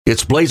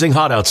It's blazing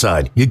hot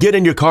outside. You get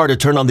in your car to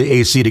turn on the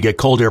AC to get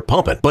cold air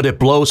pumping, but it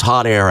blows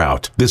hot air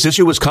out. This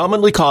issue is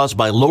commonly caused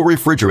by low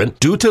refrigerant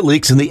due to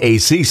leaks in the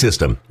AC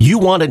system. You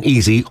want an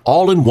easy,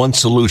 all-in-one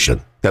solution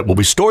that will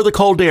restore the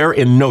cold air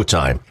in no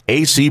time.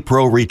 AC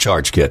Pro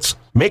Recharge Kits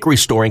make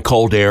restoring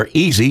cold air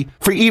easy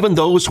for even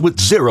those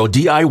with zero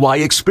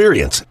DIY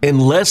experience in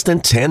less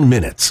than 10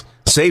 minutes.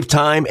 Save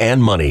time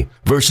and money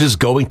versus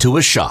going to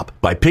a shop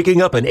by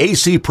picking up an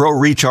AC Pro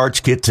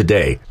Recharge Kit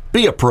today.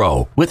 Be a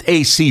pro with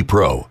AC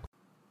Pro.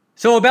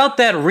 So about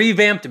that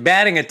revamped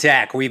batting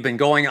attack we've been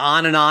going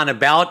on and on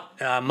about,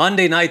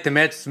 Monday night the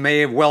Mets may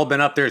have well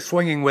been up there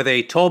swinging with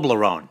a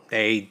Toblerone.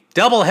 A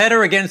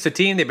doubleheader against a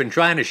team they've been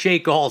trying to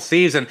shake all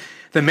season.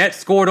 The Mets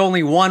scored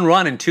only 1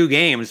 run in 2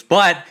 games,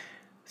 but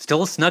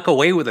still snuck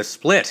away with a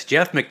split.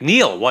 Jeff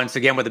McNeil once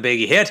again with a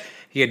big hit.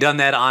 He had done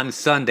that on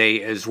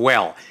Sunday as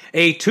well.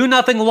 A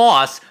 2-0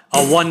 loss, a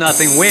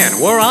 1-0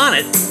 win. We're on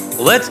it.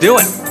 Let's do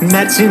it.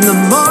 Mets in the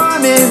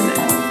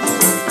morning.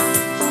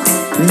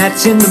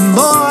 Mets in the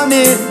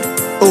morning,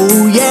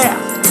 oh yeah,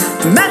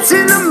 Mets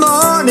in the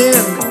morning.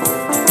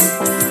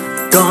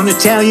 Gonna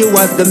tell you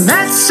what the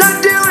Mets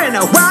are doing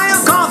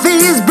while coffee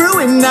is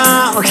brewing.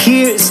 Now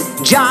here's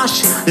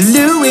Josh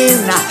Lewin,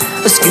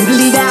 a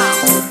scootily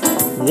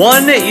down.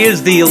 1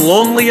 is the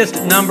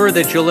loneliest number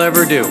that you'll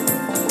ever do.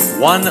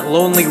 1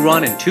 lonely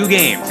run in 2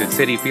 games at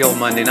Citi Field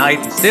Monday night,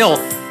 and still,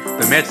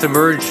 the Mets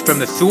emerged from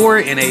the sewer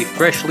in a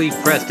freshly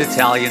pressed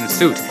Italian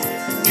suit.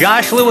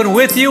 Josh Lewin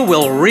with you.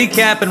 We'll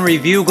recap and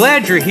review.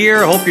 Glad you're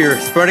here. Hope you're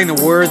spreading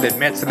the word that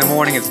Mets in the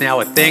morning is now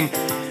a thing.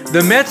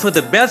 The Mets with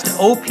the best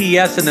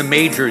OPS in the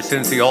majors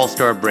since the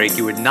All-Star break.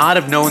 You would not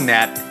have known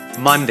that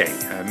Monday.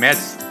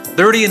 Mets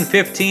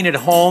 30-15 at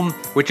home,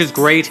 which is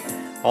great.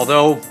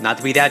 Although, not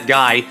to be that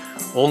guy,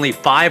 only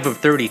 5 of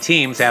 30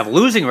 teams have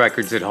losing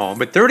records at home.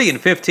 But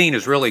 30-15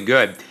 is really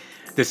good.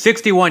 The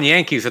 61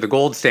 Yankees are the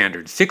gold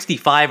standard.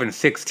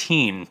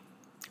 65-16.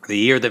 The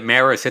year that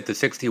Maris hit the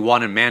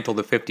 61 and Mantle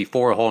the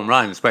 54 home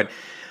runs. But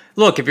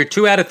look, if you're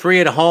 2 out of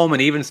 3 at home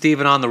and even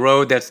Steven on the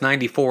road, that's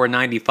 94 and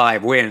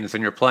 95 wins,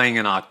 and you're playing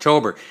in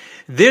October.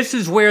 This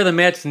is where the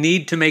Mets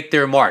need to make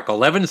their mark.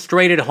 11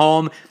 straight at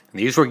home.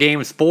 These were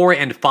games 4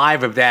 and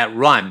 5 of that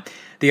run.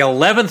 The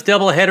 11th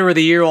doubleheader of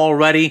the year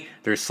already.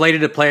 They're slated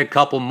to play a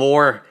couple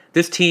more.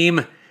 This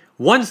team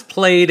once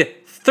played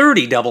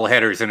 30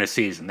 doubleheaders in a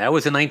season. That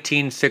was in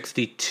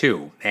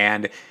 1962.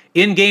 And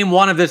in Game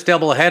 1 of this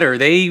doubleheader,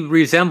 they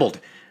resembled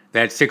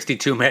that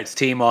 62 Mets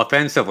team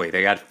offensively.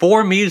 They got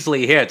 4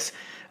 measly hits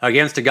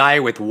against a guy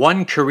with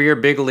 1 career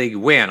big league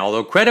win,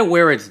 although credit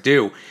where it's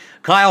due.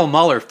 Kyle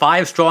Muller,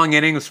 5 strong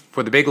innings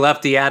for the big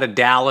lefty out of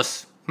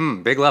Dallas.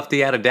 Big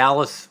lefty out of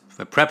Dallas,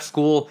 the prep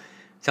school.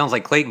 Sounds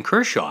like Clayton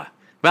Kershaw.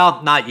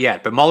 Well, not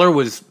yet, but Muller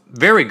was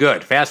very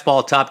good.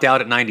 Fastball topped out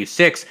at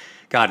 96,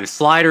 got his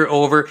slider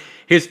over.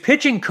 His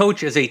pitching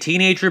coach as a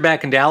teenager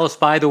back in Dallas,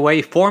 by the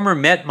way, former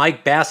Met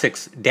Mike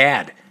Bassick's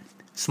dad.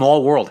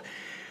 Small world.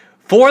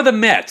 For the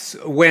Mets,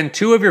 when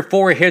 2 of your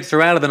 4 hits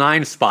are out of the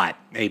 9 spot,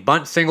 a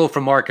bunt single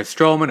from Marcus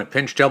Stroman, a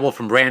pinch double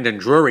from Brandon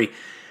Drury,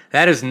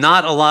 that is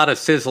not a lot of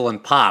sizzle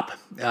and pop.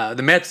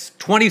 The Mets'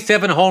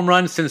 27 home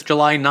runs since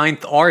July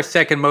 9th are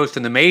second most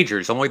in the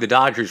majors, only the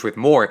Dodgers with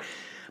more,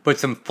 but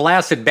some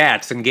flaccid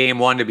bats in Game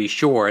 1 to be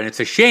sure, and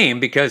it's a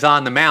shame because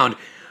on the mound,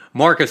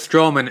 Marcus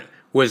Stroman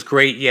was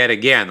great yet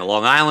again. The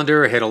Long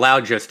Islander had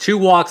allowed just 2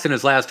 walks in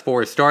his last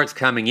 4 starts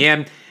coming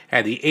in,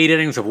 had the 8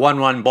 innings of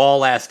 1-run ball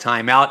last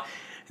time out.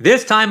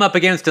 This time up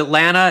against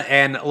Atlanta,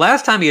 and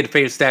last time he had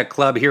faced that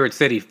club here at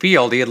Citi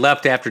Field, he had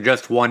left after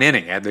just 1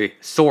 inning, had the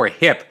sore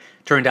hip.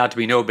 Turned out to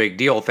be no big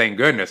deal, thank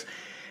goodness.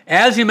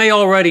 As you may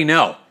already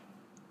know,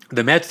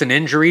 the Mets and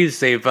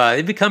injuries, they've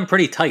become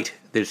pretty tight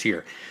this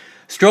year.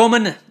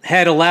 Stroman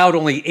had allowed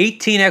only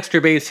 18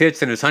 extra base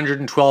hits in his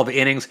 112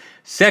 innings,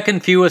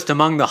 second fewest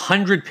among the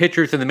 100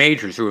 pitchers in the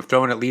majors who have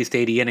thrown at least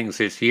 80 innings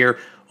this year.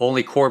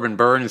 Only Corbin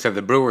Burns of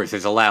the Brewers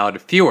has allowed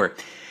fewer.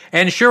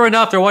 And sure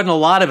enough, there wasn't a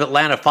lot of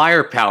Atlanta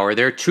firepower.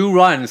 Their 2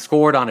 runs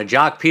scored on a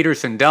Jock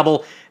Peterson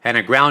double and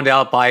a ground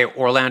out by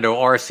Orlando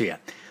Arcia.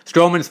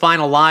 Stroman's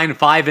final line,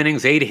 5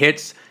 innings, 8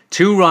 hits,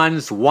 2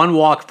 runs, 1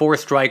 walk, 4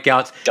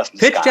 strikeouts.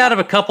 Pitched out of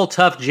a couple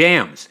tough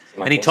jams.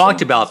 And he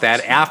talked about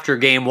that after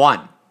Game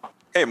 1.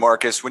 Hey,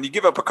 Marcus, when you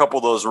give up a couple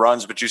of those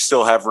runs, but you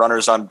still have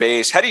runners on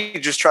base, how do you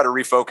just try to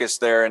refocus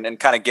there and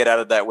kind of get out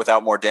of that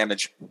without more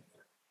damage?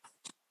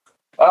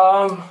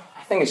 I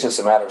think it's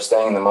just a matter of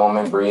staying in the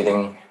moment,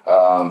 breathing,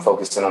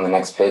 focusing on the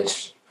next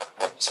pitch.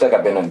 Just feel like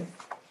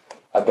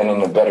I've been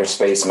in a better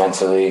space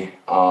mentally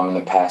in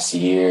the past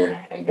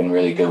year and been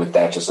really good with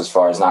that, just as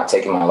far as not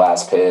taking my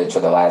last pitch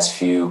or the last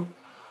few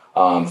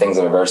things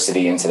of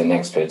adversity into the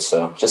next pitch.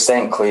 So just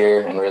staying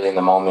clear and really in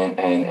the moment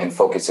and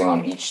focusing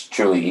on each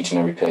and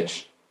every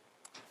pitch.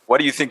 What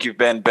do you think you've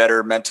been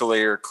better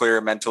mentally or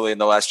clearer mentally in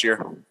the last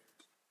year?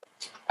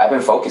 I've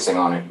been focusing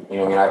on it. I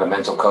have a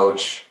mental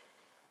coach.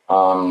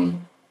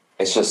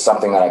 It's just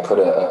something that I put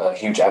a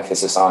huge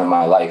emphasis on in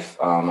my life.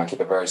 I keep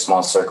a very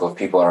small circle of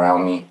people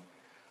around me.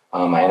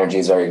 My energy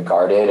is very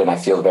guarded and I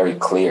feel very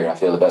clear. I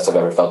feel the best I've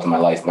ever felt in my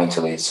life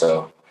mentally.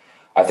 So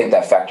I think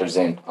that factors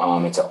in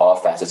into all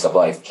facets of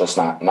life, just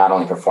not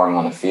only performing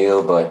on the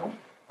field, but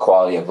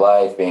quality of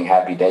life, being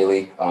happy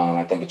daily.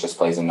 I think it just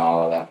plays into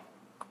all of that.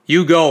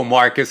 You go,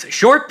 Marcus.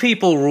 Short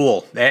people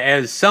rule.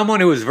 As someone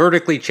who has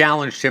vertically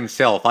challenged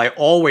himself, I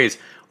always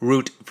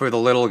root for the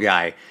little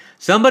guy.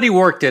 Somebody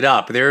worked it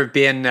up. There have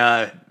been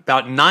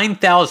about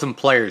 9,000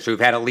 players who've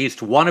had at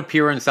least one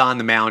appearance on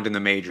the mound in the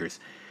majors.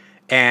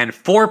 And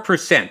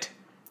 4%,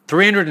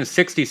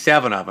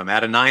 367 of them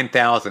out of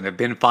 9,000 have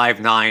been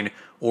 5'9"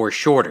 or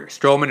shorter.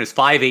 Stroman is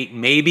 5'8"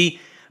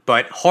 maybe,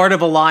 but heart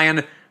of a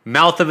lion,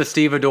 mouth of a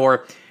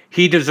stevedore.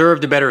 He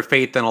deserved a better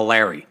fate than a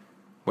Larry,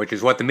 which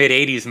is what the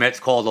mid-'80s Mets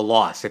called a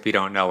loss, if you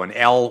don't know. An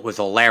L was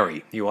a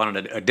Larry. You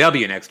wanted a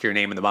W next to your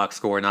name in the box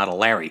score, not a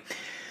Larry.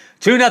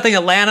 2-0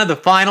 Atlanta, the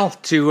final,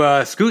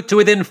 to scoot to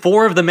within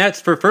 4 of the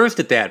Mets for first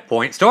at that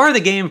point. Star of the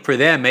game for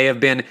them may have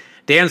been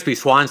Dansby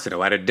Swanson,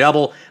 who had a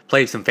double,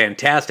 played some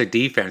fantastic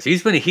defense.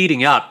 He's been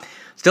heating up.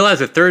 Still has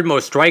the third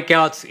most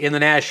strikeouts in the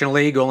National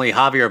League. Only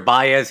Javier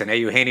Baez and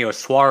Eugenio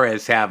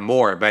Suarez have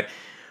more. But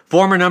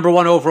former number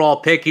 1 overall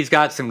pick, he's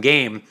got some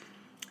game.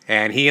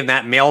 And he and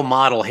that male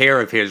model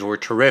hair of his were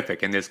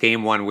terrific in this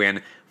Game 1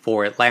 win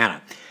for Atlanta.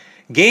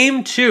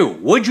 Game 2,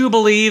 would you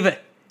believe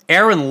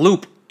Aaron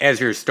Loup as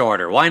your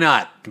starter? Why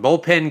not?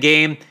 Bullpen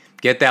game,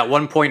 get that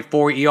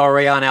 1.4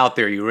 ERA on out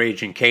there, you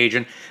raging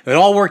Cajun. It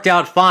all worked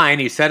out fine.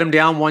 He set him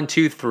down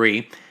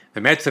 1-2-3.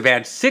 The Mets have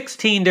had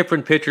 16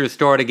 different pitchers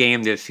start a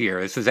game this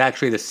year. This was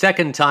actually the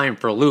second time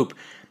for Loup.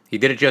 He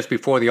did it just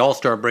before the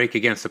All-Star break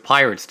against the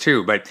Pirates,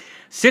 too. But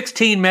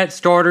 16 Mets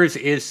starters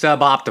is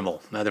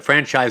suboptimal. Now, the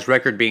franchise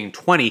record being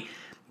 20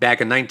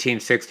 back in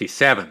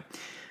 1967.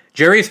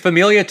 Jeurys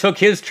Familia took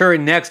his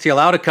turn next. He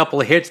allowed a couple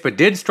of hits, but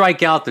did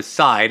strike out the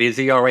side. His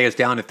ERA is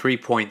down to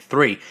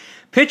 3.3.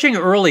 Pitching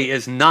early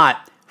is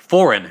not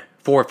foreign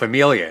for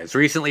Familia. As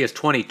recently as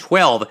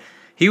 2012,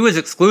 he was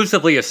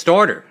exclusively a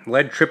starter.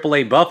 Led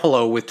AAA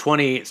Buffalo with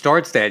 20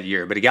 starts that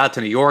year, but he got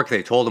to New York.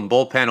 They told him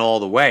bullpen all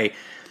the way.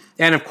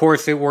 And, of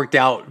course, it worked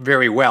out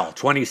very well.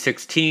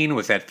 2016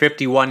 was that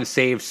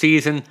 51-save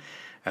season.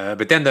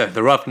 But then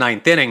the rough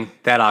ninth inning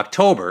that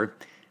October,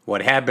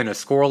 what had been a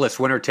scoreless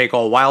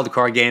winner-take-all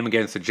wildcard game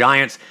against the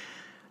Giants,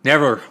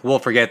 never will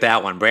forget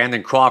that one.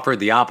 Brandon Crawford,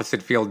 the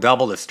opposite field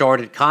double to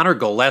start it. Connor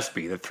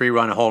Gillespie, the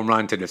 3-run home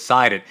run to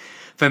decide it.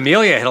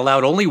 Familia had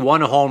allowed only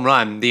 1 home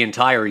run the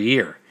entire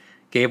year.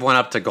 Gave one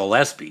up to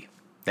Gillespie,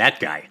 that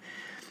guy.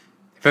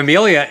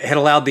 Familia had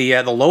allowed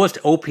the lowest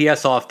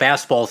OPS off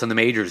fastballs in the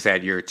majors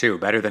that year, too.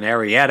 Better than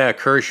Arrieta,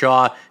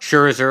 Kershaw,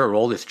 Scherzer, or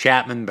Aroldis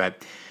Chapman,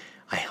 but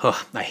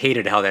I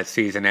hated how that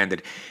season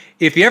ended.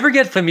 If you ever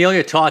get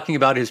Familia talking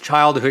about his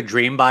childhood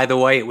dream, by the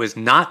way, it was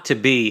not to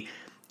be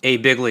a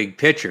big league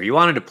pitcher. He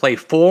wanted to play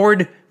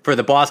forward for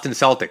the Boston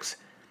Celtics.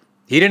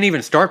 He didn't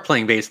even start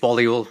playing baseball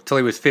till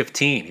he was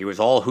 15. He was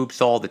all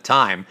hoops all the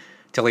time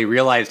till he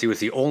realized he was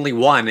the only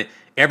one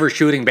ever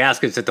shooting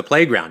baskets at the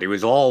playground. He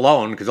was all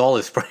alone because all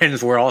his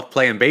friends were off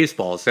playing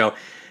baseball. So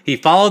he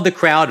followed the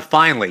crowd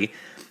finally,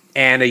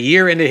 and a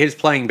year into his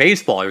playing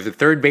baseball, he was a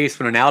third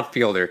baseman and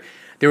outfielder.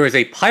 There was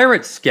a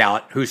Pirates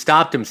scout who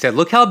stopped him and said,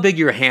 "Look how big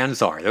your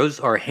hands are. Those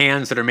are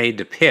hands that are made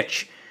to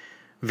pitch."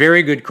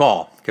 Very good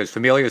call, because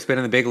Familia's been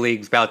in the big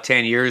leagues about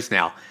 10 years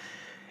now.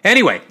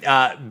 Anyway,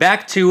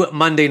 back to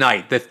Monday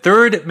night. The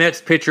third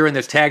Mets pitcher in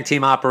this tag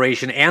team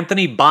operation,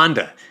 Anthony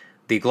Banda,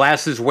 the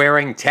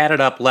glasses-wearing,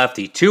 tatted-up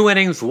lefty. 2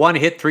 innings, 1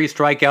 hit, 3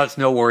 strikeouts,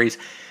 no worries.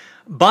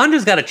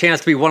 Banda's got a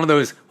chance to be one of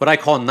those, what I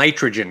call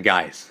nitrogen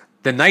guys.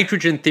 The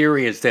nitrogen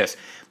theory is this.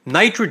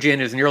 Nitrogen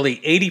is nearly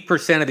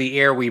 80% of the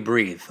air we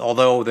breathe,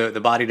 although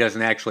the body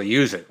doesn't actually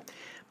use it.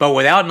 But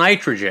without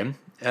nitrogen,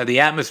 the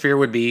atmosphere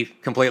would be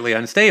completely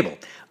unstable.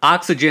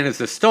 Oxygen is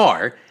the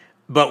star,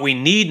 but we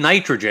need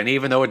nitrogen,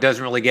 even though it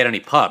doesn't really get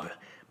any pub.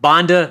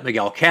 Banda,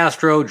 Miguel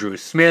Castro, Drew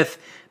Smith,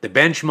 the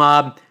bench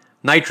mob,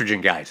 nitrogen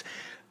guys.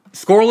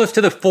 Scoreless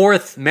to the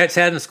 4th. Mets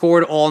hadn't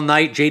scored all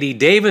night. J.D.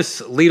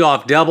 Davis,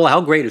 leadoff double. How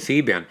great has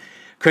he been?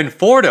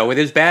 Conforto, with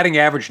his batting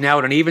average now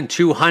at an even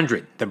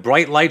 200. The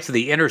bright lights of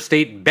the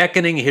interstate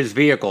beckoning his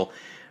vehicle.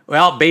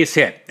 Well, base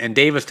hit, and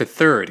Davis to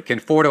 3rd.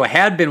 Conforto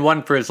had been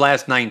 1 for his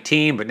last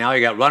 19, but now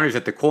you got runners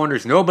at the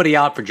corners. Nobody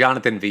out for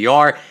Jonathan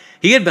Villar.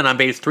 He had been on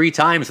base 3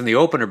 times in the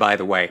opener, by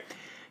the way.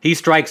 He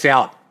strikes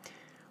out.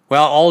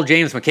 Well, all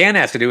James McCann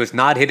has to do is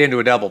not hit into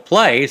a double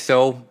play,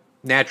 so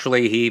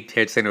naturally, he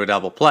hits into a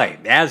double play,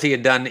 as he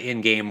had done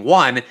in Game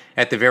 1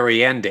 at the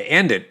very end to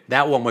end it.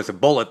 That one was a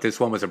bullet. This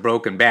one was a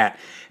broken bat.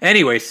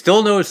 Anyway,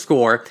 still no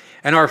score.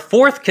 And our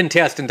 4th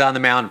contestant on the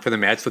mound for the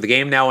Mets, with the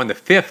game now in the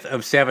 5th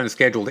of 7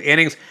 scheduled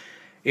innings,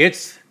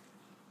 it's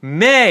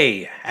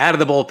May out of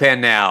the bullpen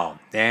now.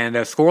 And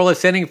a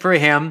scoreless inning for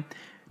him.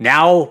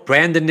 Now,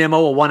 Brandon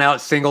Nimmo, a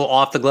 1-out single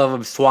off the glove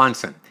of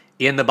Swanson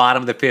in the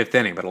bottom of the 5th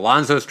inning. But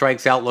Alonso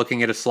strikes out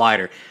looking at a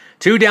slider.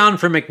 2 down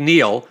for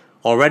McNeil.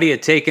 Already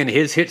had taken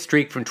his hit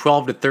streak from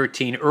 12 to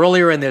 13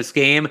 earlier in this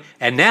game,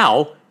 and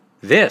now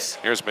this.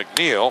 Here's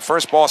McNeil.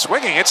 First ball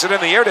swinging. Hits it in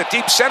the air to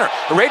deep center.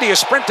 Heredia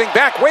sprinting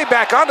back, way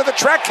back onto the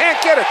track.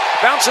 Can't get it.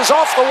 Bounces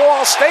off the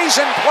wall. Stays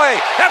in play.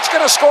 That's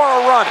going to score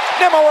a run.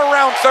 Nimmo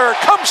around third.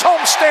 Comes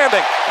home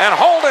standing. And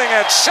holding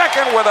at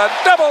second with a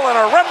double and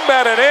a run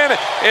batted in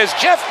is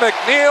Jeff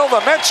McNeil.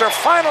 The Mets are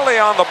finally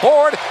on the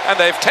board, and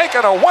they've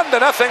taken a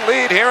 1-0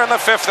 lead here in the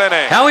 5th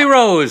inning. Howie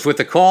Rose with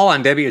the call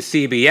on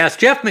WCBS.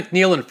 Jeff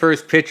McNeil and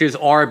first pitches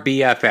are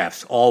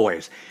BFFs,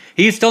 always.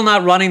 He's still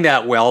not running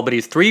that well, but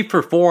he's 3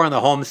 for 4 on the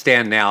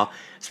homestand now.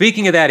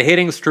 Speaking of that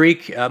hitting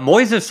streak,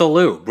 Moises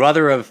Alou,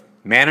 brother of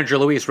manager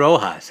Luis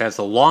Rojas, has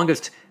the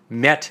longest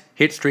Met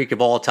hit streak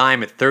of all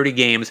time at 30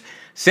 games.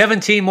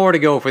 17 more to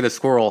go for the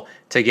Squirrel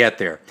to get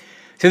there.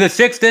 To the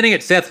 6th inning,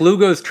 it's Seth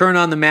Lugo's turn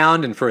on the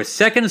mound, and for a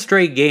second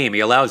straight game,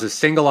 he allows a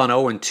single on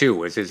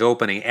 0-2 as his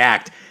opening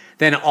act.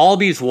 Then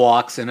Albies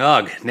walks, and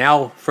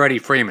now Freddie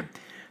Freeman.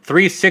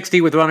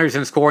 360 with runners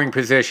in scoring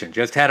position.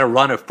 Just had a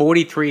run of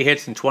 43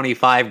 hits in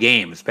 25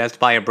 games, best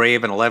by a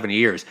Brave in 11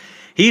 years.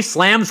 He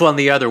slams one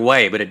the other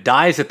way, but it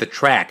dies at the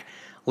track.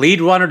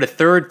 Lead runner to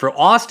third for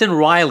Austin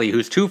Riley,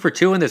 who's 2 for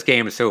 2 in this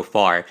game so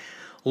far.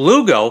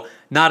 Lugo,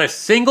 not a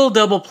single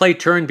double play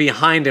turn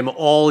behind him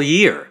all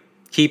year.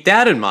 Keep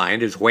that in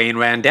mind as Wayne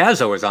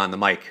Randazzo is on the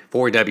mic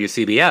for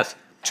WCBS.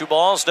 2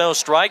 balls, no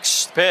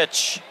strikes.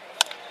 Pitch.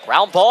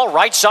 Ground ball,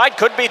 right side,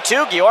 could be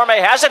 2. Guillorme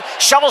has it,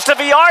 shovels to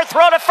VR,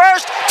 throw to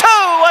first, 2,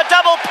 a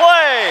double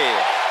play.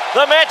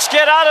 The Mets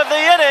get out of the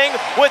inning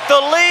with the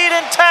lead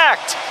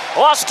intact.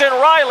 Austin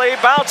Riley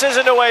bounces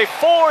into a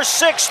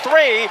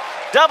 4-6-3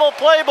 double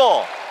play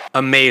ball.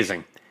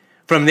 Amazing.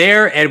 From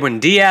there, Edwin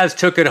Diaz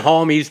took it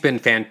home. He's been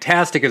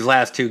fantastic his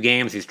last 2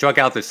 games. He struck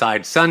out the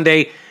side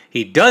Sunday.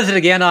 He does it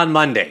again on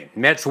Monday.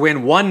 Mets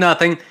win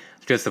 1-0.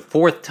 It's just the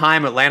 4th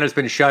time Atlanta's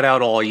been shut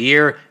out all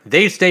year.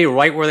 They stay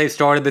right where they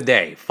started the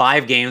day,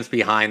 5 games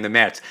behind the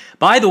Mets.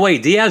 By the way,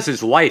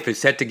 Diaz's wife is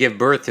set to give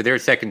birth to their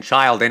second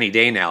child any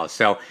day now,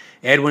 so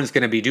Edwin's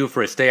going to be due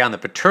for a stay on the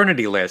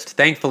paternity list.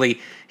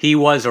 Thankfully, he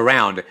was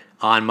around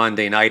on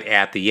Monday night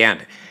at the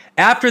end.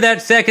 After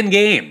that second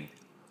game,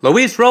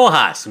 Luis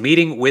Rojas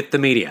meeting with the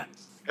media.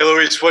 Hey,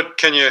 Luis, what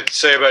can you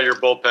say about your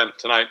bullpen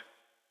tonight?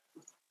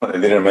 They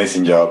did an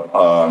amazing job.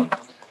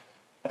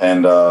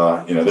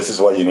 This is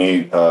what you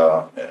need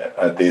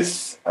at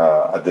this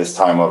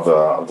time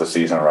of the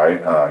season,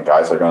 right?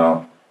 Guys are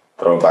gonna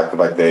throw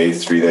back-to-back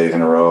days, 3 days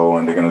in a row,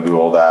 and they're gonna do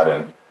all that.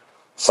 And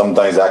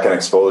sometimes that can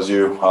expose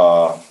you.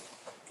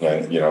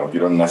 You're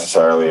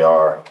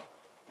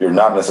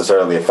not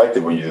necessarily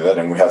effective when you do that.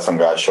 And we had some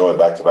guys show it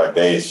back-to-back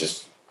days,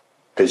 just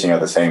pitching at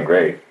the same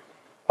grade.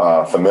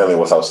 Familia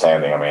was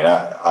outstanding. I mean,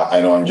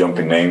 I know I'm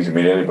jumping names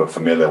immediately, but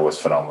Familia was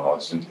phenomenal.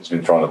 He's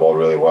been throwing the ball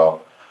really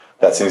well.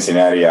 That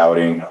Cincinnati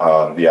outing,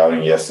 the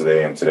outing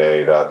yesterday and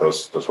today,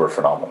 those were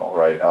phenomenal,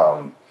 right?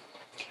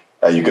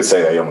 You could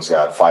say they almost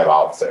got 5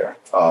 outs there.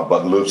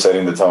 But Luke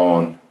setting the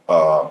tone,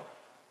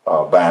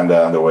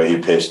 Banda, the way he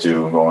pitched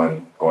to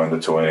going the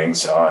 2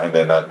 innings, and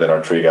then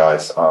our 3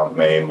 guys,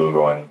 May,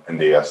 Lugo, and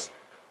Diaz.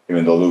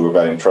 Even though Lugo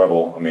got in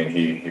trouble, I mean,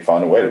 he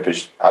found a way to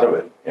pitch out of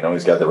it.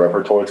 He's got the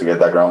repertoire to get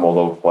that ground ball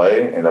double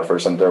play, and the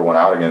first and third went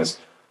out against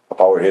a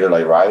power hitter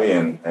like Riley,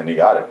 and he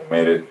got it. He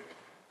made it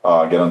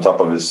get on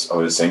top of his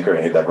sinker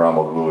and hit that ground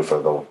ball to Louis for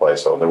the double play.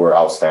 So they were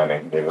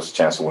outstanding. Gave us a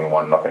chance to win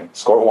 1-0.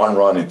 Scored 1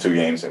 run in 2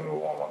 games and we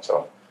won 1.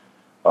 So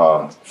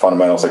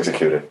fundamentals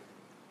executed.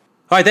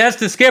 All right, that's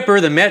the skipper.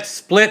 The Mets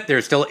split.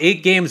 They're still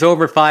 8 games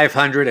over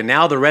 500, and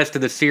now the rest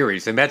of the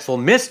series. The Mets will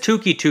miss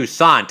Touki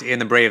Toussaint in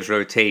the Braves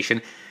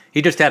rotation.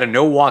 He just had a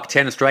no-walk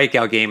 10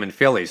 strikeout game in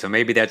Philly, so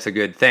maybe that's a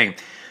good thing.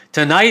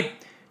 Tonight,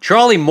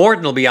 Charlie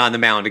Morton will be on the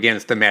mound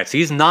against the Mets.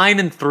 He's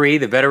 9-3,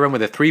 the veteran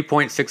with a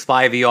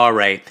 3.65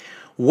 ERA.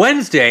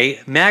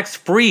 Wednesday, Max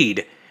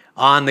Fried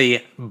on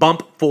the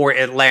bump for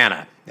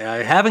Atlanta.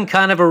 Having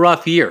kind of a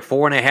rough year,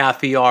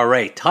 4.5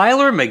 ERA.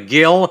 Tyler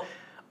McGill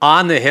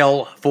on the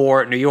hill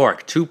for New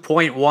York,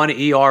 2.1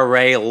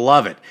 ERA.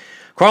 Love it.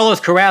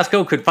 Carlos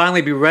Carrasco could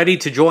finally be ready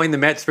to join the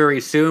Mets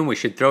very soon. We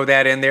should throw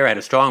that in there. Had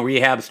a strong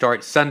rehab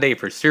start Sunday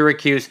for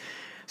Syracuse.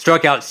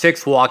 Struck out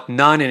 6, walked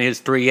none in his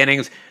 3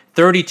 innings.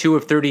 32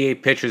 of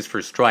 38 pitches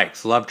for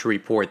strikes. Love to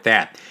report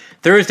that.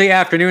 Thursday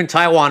afternoon,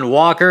 Taijuan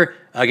Walker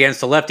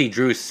against the lefty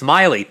Drew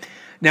Smyly.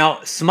 Now,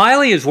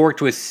 Smyly has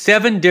worked with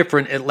 7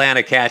 different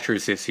Atlanta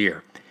catchers this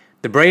year.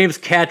 The Braves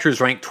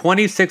catchers ranked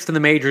 26th in the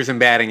majors in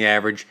batting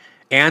average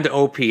and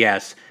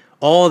OPS.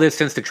 All of this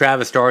since the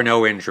Travis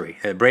d'Arnaud injury.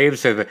 The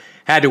Braves have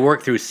had to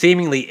work through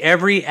seemingly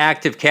every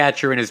active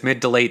catcher in his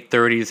mid to late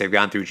 30s. They've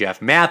gone through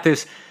Jeff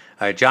Mathis,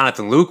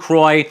 Jonathan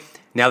Lucroy,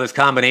 now this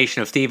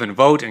combination of Stephen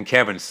Vogt and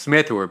Kevin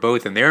Smith, who are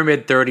both in their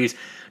mid-30s.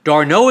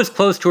 d'Arnaud is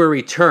close to a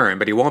return,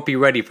 but he won't be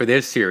ready for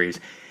this series.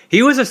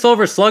 He was a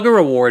Silver Slugger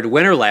Award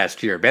winner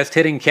last year, best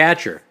hitting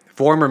catcher.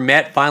 Former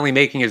Met finally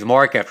making his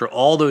mark after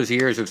all those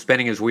years of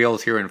spinning his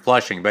wheels here in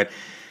Flushing. But,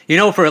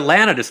 for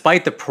Atlanta,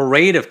 despite the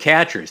parade of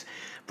catchers,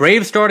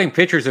 Braves starting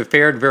pitchers have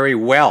fared very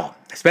well,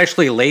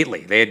 especially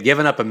lately. They had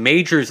given up a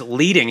majors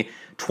leading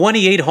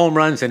 28 home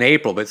runs in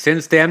April, but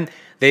since then,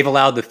 they've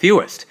allowed the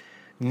fewest.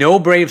 No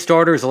Brave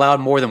starters allowed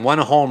more than one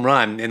home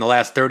run in the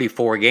last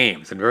 34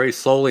 games, and very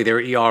slowly their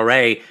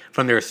ERA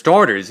from their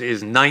starters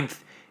is 9th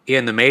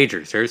in the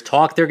majors. There's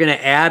talk they're going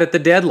to add at the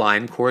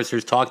deadline. Of course,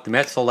 there's talk the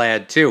Mets will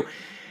add too.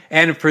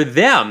 And for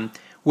them,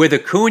 with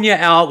Acuna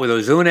out, with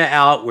Ozuna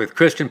out, with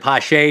Christian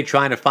Pache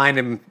trying to find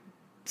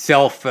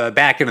himself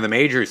back into the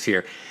majors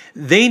here,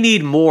 they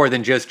need more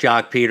than just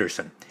Jock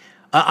Peterson.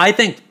 I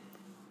think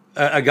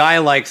a guy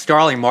like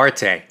Starling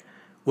Marte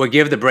would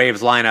give the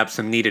Braves lineup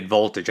some needed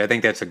voltage. I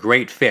think that's a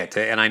great fit.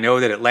 And I know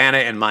that Atlanta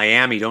and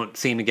Miami don't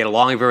seem to get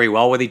along very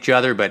well with each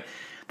other, but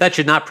that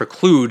should not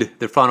preclude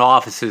the front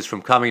offices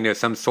from coming to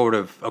some sort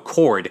of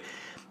accord.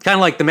 Kind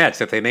of like the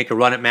Mets. If they make a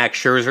run at Max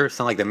Scherzer, it's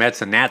not like the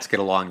Mets and Nats get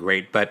along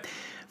great. But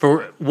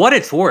for what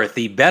it's worth,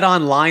 the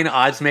BetOnline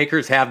odds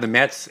makers have the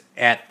Mets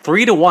at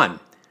 3-1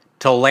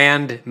 to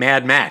land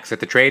Mad Max at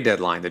the trade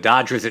deadline. The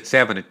Dodgers at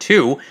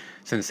 7-2,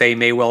 since they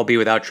may well be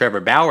without Trevor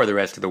Bauer the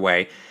rest of the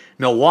way.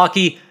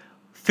 Milwaukee,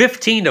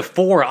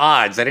 15-4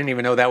 odds. I didn't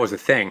even know that was a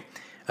thing.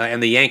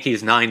 And the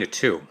Yankees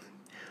 9-2.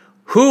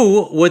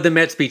 Who would the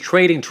Mets be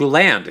trading to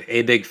land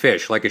a big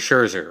fish like a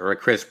Scherzer or a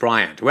Chris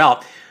Bryant?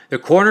 Well, the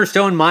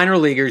cornerstone minor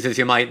leaguers, as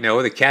you might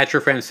know, the catcher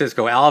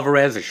Francisco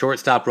Alvarez, the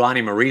shortstop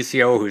Ronnie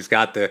Mauricio, who's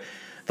got the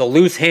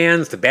loose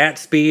hands, the bat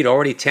speed,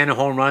 already 10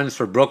 home runs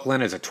for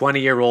Brooklyn as a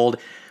 20-year-old.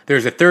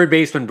 There's a third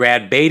baseman,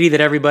 Brad Beatty, that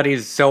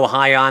everybody's so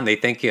high on. They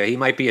think he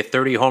might be a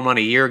 30 home run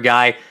a year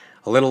guy,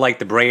 a little like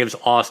the Braves'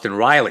 Austin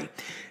Riley.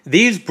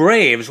 These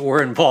Braves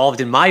were involved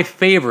in my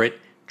favorite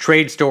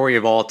trade story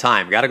of all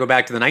time. Got to go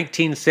back to the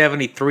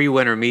 1973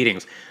 winter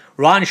meetings.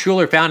 Ron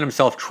Schuler found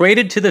himself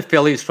traded to the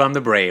Phillies from the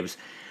Braves.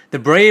 The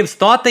Braves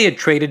thought they had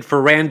traded for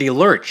Randy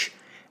Lerch.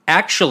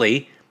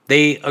 Actually,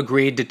 they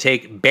agreed to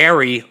take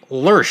Barry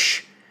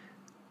Lersh,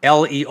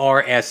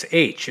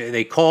 L-E-R-S-H.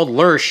 They called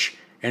Lerch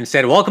and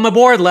said, "Welcome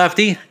aboard,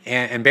 lefty."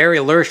 And Barry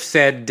Lerch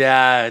said,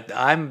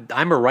 I'm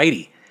a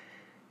righty.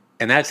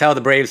 And that's how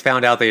the Braves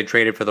found out they had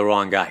traded for the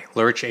wrong guy.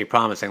 Lerch, a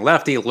promising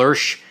lefty.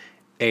 Lerch,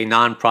 a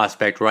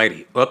non-prospect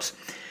righty. Oops.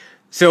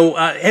 So,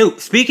 hey,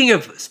 speaking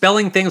of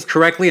spelling things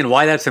correctly and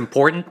why that's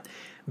important,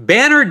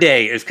 Banner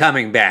Day is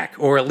coming back,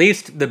 or at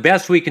least the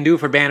best we can do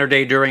for Banner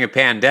Day during a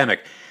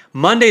pandemic.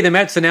 Monday, the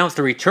Mets announced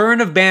the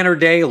return of Banner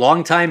Day,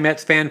 longtime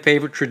Mets fan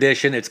favorite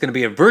tradition. It's going to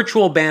be a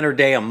virtual Banner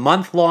Day, a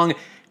month-long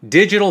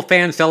digital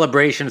fan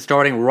celebration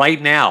starting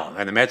right now.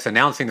 And the Mets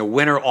announcing the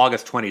winner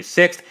August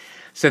 26th.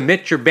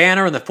 Submit your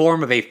banner in the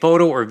form of a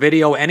photo or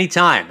video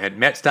anytime at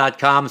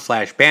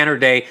Mets.com/Banner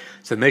Day.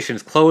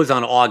 Submissions close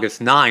on August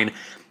 9.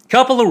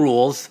 Couple of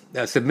rules.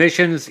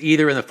 Submissions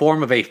either in the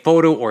form of a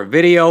photo or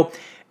video.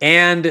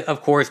 And,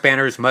 of course,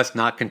 banners must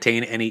not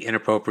contain any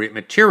inappropriate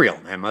material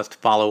and must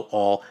follow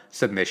all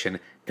submission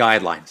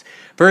guidelines.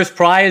 First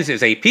prize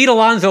is a Pete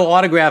Alonso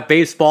autographed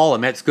baseball, a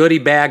Mets goodie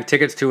bag,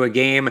 tickets to a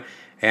game,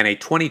 and a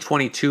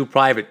 2022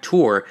 private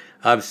tour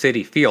of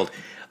Citi Field.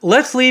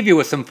 Let's leave you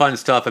with some fun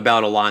stuff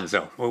about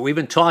Alonso. Well, we've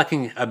been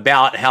talking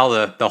about how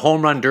the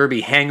home run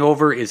derby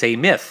hangover is a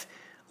myth,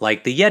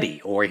 like the Yeti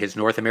or his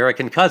North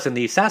American cousin,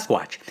 the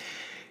Sasquatch.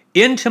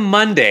 Into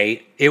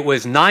Monday, it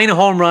was 9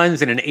 home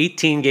runs in an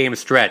 18-game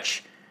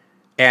stretch,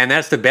 and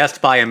that's the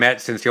best by a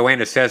Met since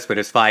Yoenis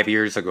Cespedes 5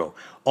 years ago.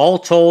 All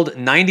told,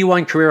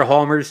 91 career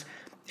homers,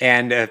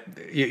 and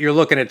you're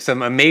looking at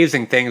some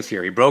amazing things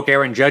here. He broke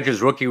Aaron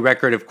Judge's rookie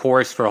record, of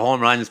course, for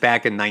home runs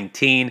back in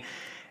 19,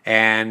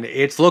 and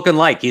it's looking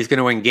like he's going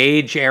to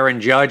engage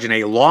Aaron Judge in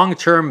a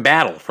long-term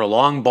battle for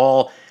long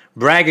ball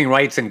bragging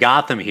rights in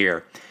Gotham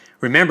here.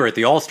 Remember, at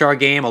the All-Star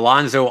Game,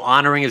 Alonso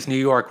honoring his New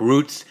York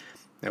roots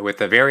with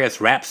the various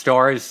rap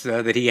stars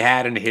that he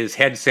had in his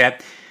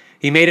headset.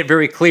 He made it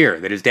very clear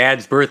that his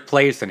dad's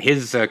birthplace and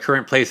his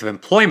current place of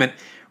employment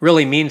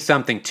really means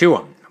something to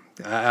him.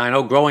 I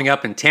know growing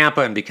up in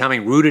Tampa and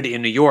becoming rooted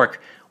in New York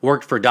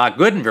worked for Doc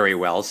Gooden very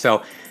well,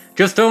 so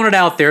just throwing it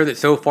out there that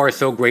so far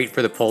so great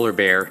for the polar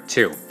bear,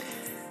 too.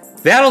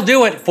 That'll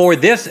do it for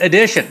this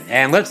edition,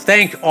 and let's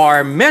thank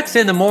our Mets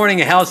in the Morning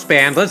house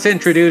band. Let's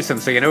introduce them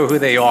so you know who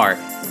they are.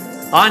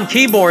 On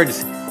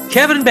keyboards,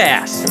 Kevin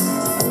Bass.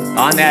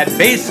 On that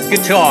bass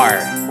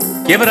guitar,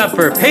 give it up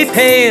for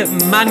Pepe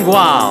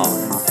Mangual.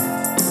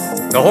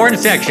 The horn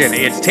section,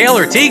 it's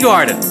Taylor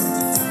Teagarden.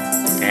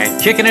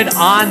 And kicking it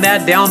on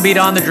that downbeat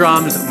on the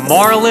drums,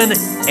 Marlon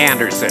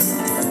Anderson.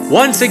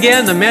 Once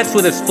again, the Mets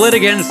with a split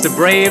against the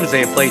Braves.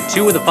 They have played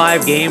 2 of the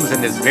 5 games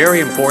in this very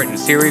important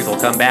series. We'll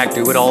come back,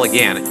 do it all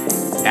again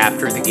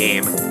after the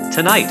game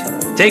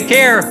tonight. Take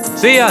care.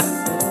 See ya.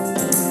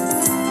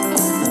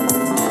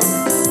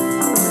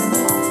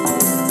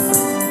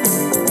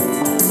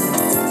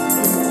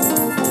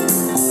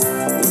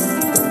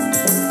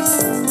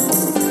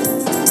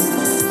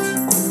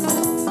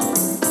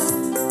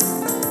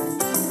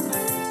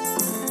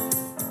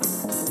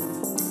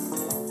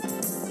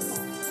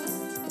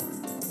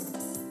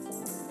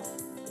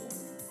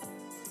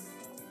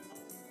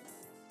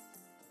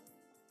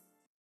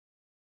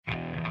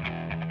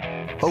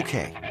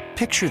 Okay,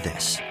 picture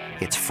this.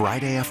 It's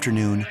Friday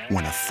afternoon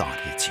when a thought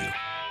hits you.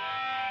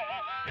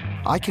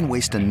 I can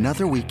waste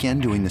another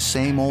weekend doing the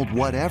same old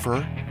whatever,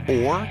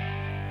 or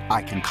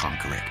I can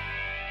conquer it.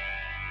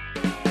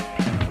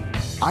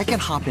 I can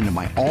hop into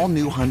my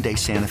all-new Hyundai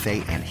Santa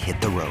Fe and hit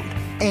the road.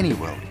 Any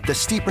road. The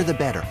steeper, the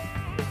better.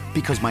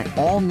 Because my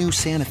all-new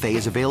Santa Fe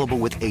is available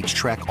with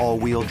H-Track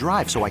all-wheel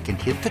drive, so I can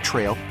hit the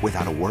trail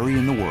without a worry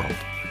in the world.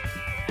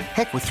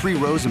 Heck, with 3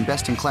 rows and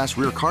best-in-class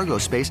rear cargo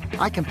space,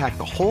 I can pack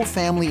the whole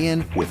family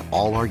in with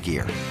all our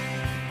gear.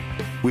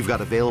 We've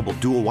got available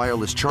dual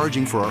wireless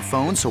charging for our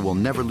phones, so we'll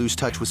never lose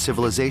touch with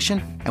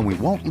civilization, and we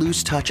won't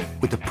lose touch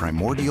with the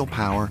primordial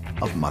power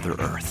of Mother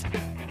Earth.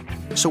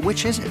 So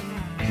which is it?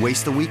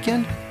 Waste the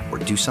weekend or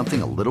do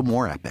something a little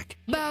more epic?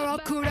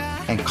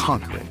 And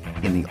conquer it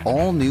in the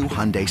all-new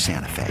Hyundai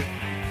Santa Fe.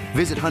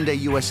 Visit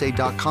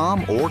HyundaiUSA.com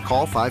or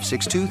call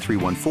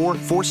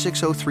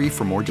 562-314-4603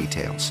 for more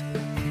details.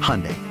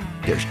 Hyundai,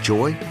 there's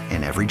joy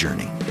in every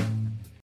journey.